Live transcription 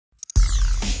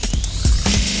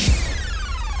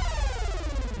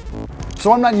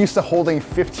So I'm not used to holding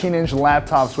 15-inch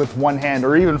laptops with one hand,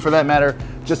 or even for that matter,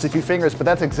 just a few fingers, but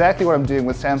that's exactly what I'm doing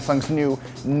with Samsung's new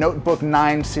Notebook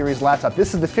 9 series laptop.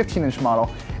 This is the 15-inch model,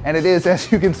 and it is,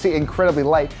 as you can see, incredibly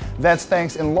light. That's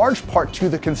thanks in large part to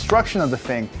the construction of the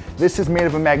thing. This is made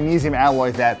of a magnesium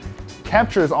alloy that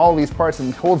captures all these parts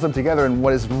and holds them together in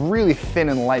what is really thin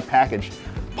and light package.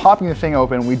 Popping the thing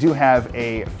open, we do have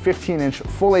a 15-inch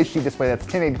full HD display that's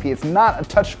 1080p. It's not a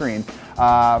touchscreen.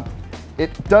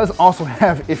 It does also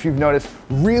have, if you've noticed,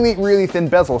 really, really thin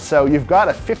bezel. So you've got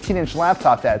a 15-inch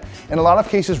laptop that, in a lot of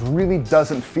cases, really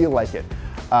doesn't feel like it.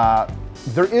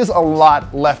 There is a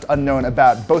lot left unknown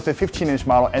about both the 15-inch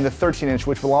model and the 13-inch,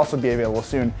 which will also be available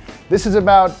soon. This is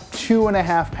about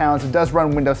 2.5 pounds. It does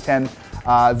run Windows 10.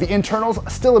 The internals,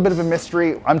 still a bit of a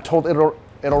mystery. I'm told it'll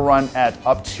run at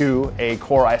up to a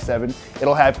Core i7.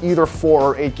 It'll have either 4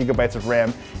 or 8 gigabytes of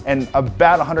RAM and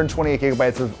about 128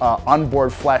 gigabytes of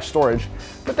onboard flash storage.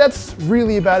 But that's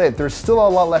really about it. There's still a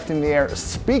lot left in the air.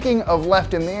 Speaking of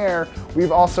left in the air,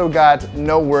 we've also got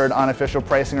no word on official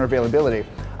pricing or availability.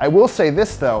 I will say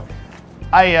this though,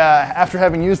 after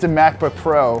having used a MacBook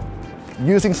Pro,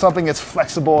 using something as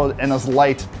flexible and as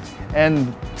light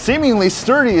and seemingly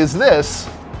sturdy as this,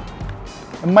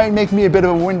 it might make me a bit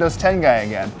of a Windows 10 guy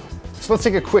again. So let's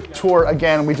take a quick tour.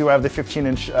 Again, we do have the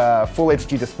 15-inch full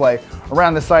HD display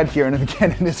around the side here, and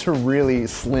again, it is a really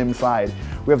slim side.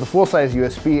 We have the full-size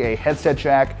USB, a headset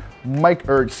jack,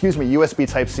 USB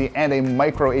Type-C, and a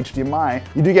micro HDMI.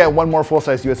 You do get one more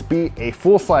full-size USB, a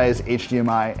full-size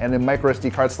HDMI, and a micro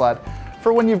SD card slot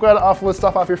for when you've got to offload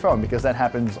stuff off your phone, because that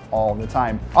happens all the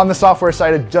time. On the software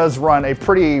side, it does run a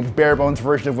pretty bare bones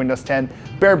version of Windows 10.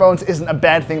 Bare bones isn't a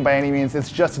bad thing by any means.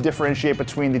 It's just to differentiate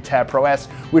between the Tab Pro S,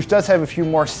 which does have a few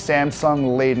more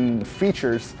Samsung-laden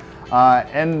features,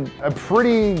 and a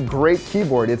pretty great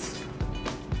keyboard. It's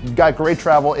got great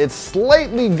travel. It's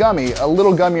slightly gummy, a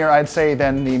little gummier, I'd say,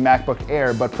 than the MacBook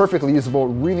Air, but perfectly usable,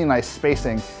 really nice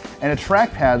spacing, and a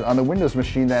trackpad on the Windows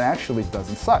machine that actually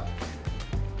doesn't suck.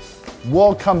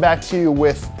 We'll come back to you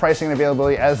with pricing and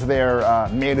availability as they're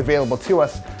made available to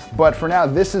us. But for now,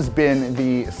 this has been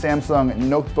the Samsung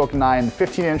Notebook 9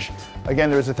 15-inch. Again,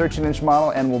 there's a 13-inch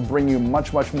model, and we'll bring you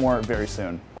much, much more very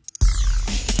soon.